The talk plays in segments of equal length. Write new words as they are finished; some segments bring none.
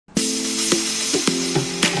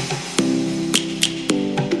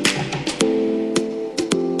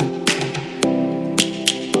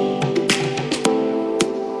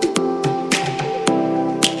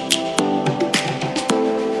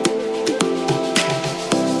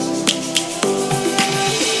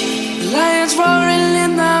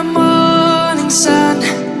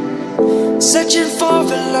searching for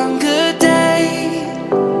a longer day.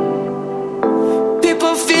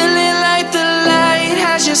 People feeling like the light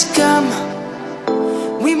has just come.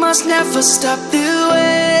 We must never stop the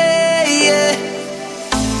way, yeah.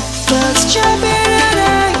 Birds jumping and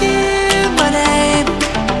I hear my name,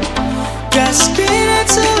 grasping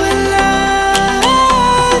into a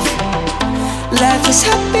life. Life is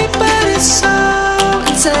happy but it's so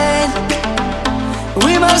insane.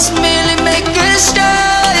 We must merely make a start.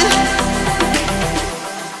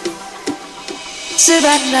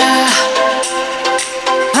 Savannah,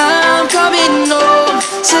 I'm coming home.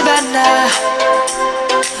 Savannah,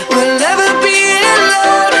 we'll never be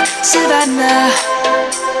alone. Savannah,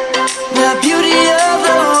 the beauty of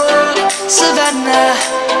the world. Savannah,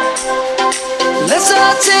 let's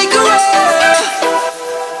all take a walk.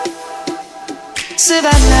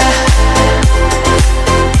 Savannah,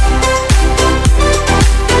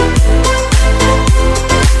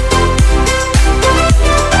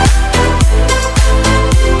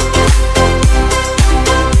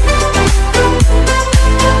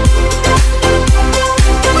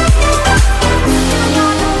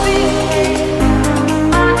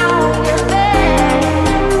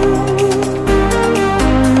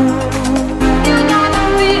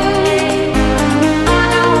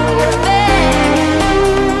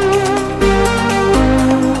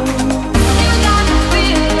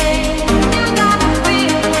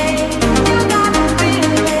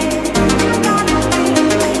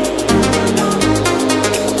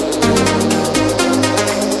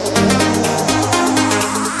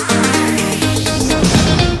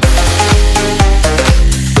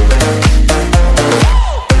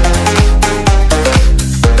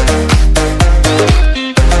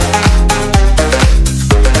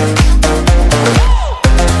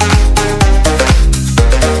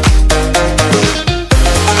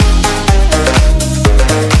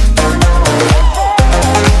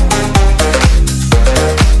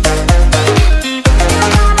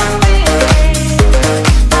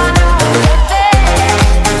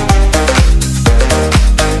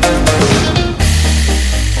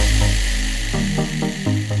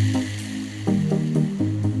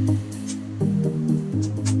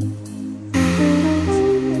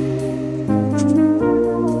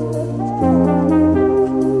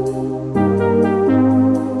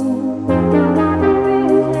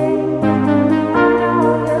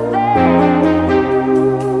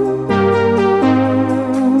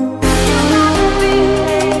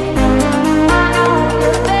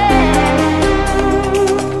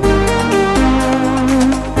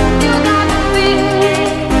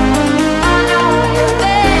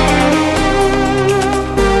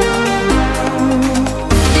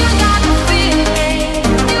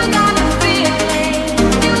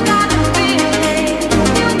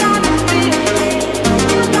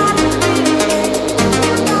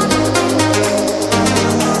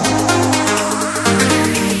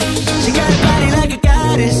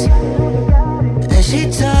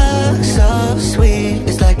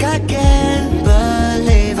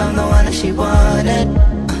 she wanted.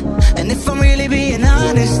 And if I'm really being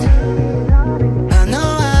honest, I know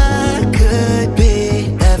I could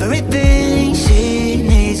be everything she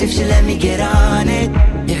needs if she let me get on it,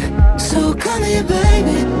 yeah. So come here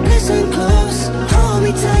baby, listen close, hold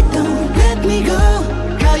me tight, don't let me go.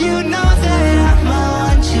 Girl, you know that I'ma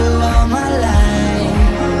want you all my life,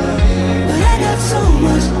 but I got so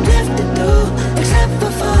much left to do, except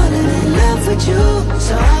for falling in love with you.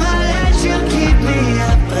 So I'ma let you keep me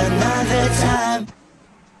up another time,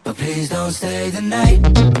 but please don't stay the night.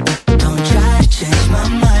 Don't try to change my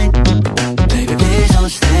mind, baby, please.